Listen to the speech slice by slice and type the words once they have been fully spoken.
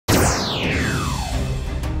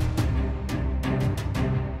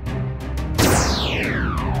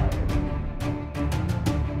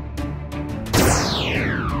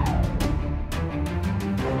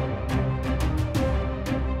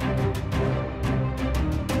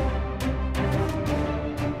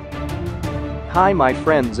Hi my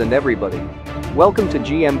friends and everybody. Welcome to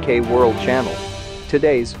GMK World Channel.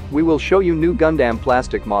 Today's, we will show you new Gundam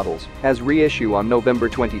plastic models as reissue on November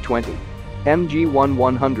 2020.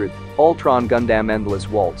 MG1100, Altron Gundam Endless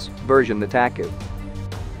Waltz, version Nataku.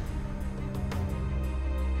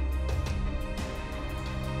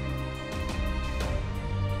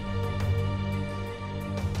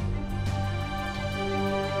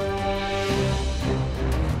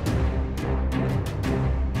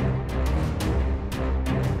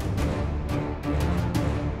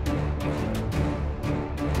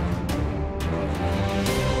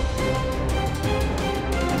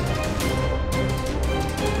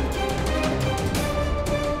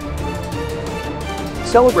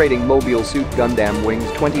 Celebrating Mobile Suit Gundam Wing's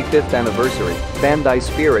 25th anniversary, Bandai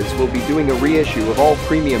Spirits will be doing a reissue of all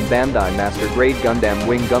premium Bandai Master Grade Gundam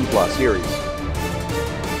Wing GunPla series.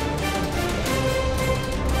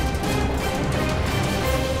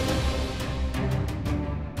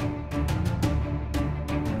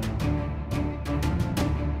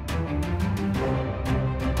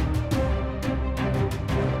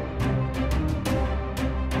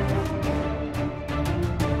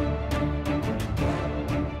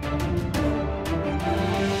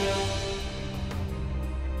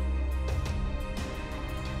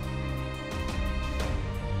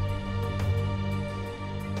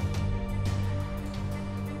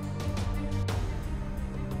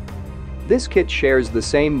 This kit shares the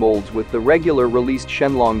same molds with the regular released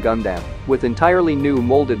Shenlong Gundam, with entirely new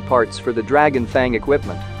molded parts for the Dragon Fang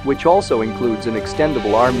equipment, which also includes an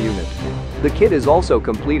extendable arm unit. The kit is also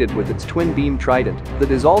completed with its twin beam trident that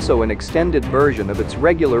is also an extended version of its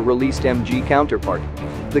regular released MG counterpart.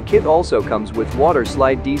 The kit also comes with water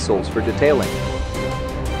slide decals for detailing.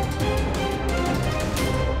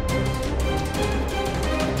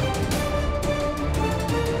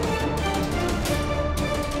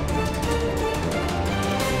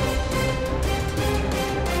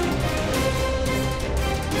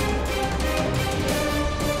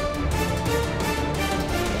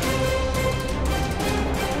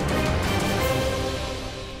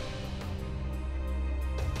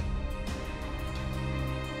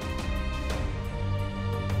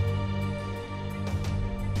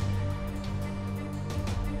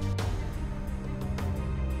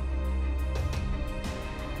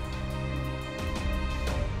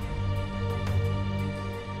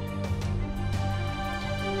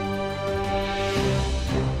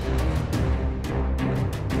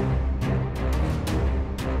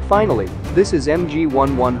 Finally, this is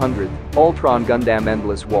MG1100, Altron Gundam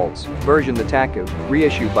Endless Waltz, version Nataku,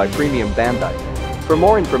 reissued by Premium Bandai. For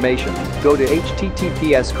more information, go to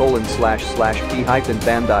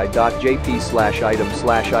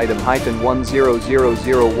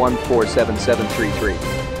https://p-bandai.jp/item/item-1000147733.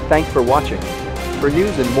 Thanks for watching. For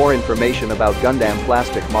news and more information about Gundam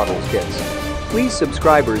plastic models kits, please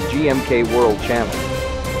subscribe our GMK World Channel.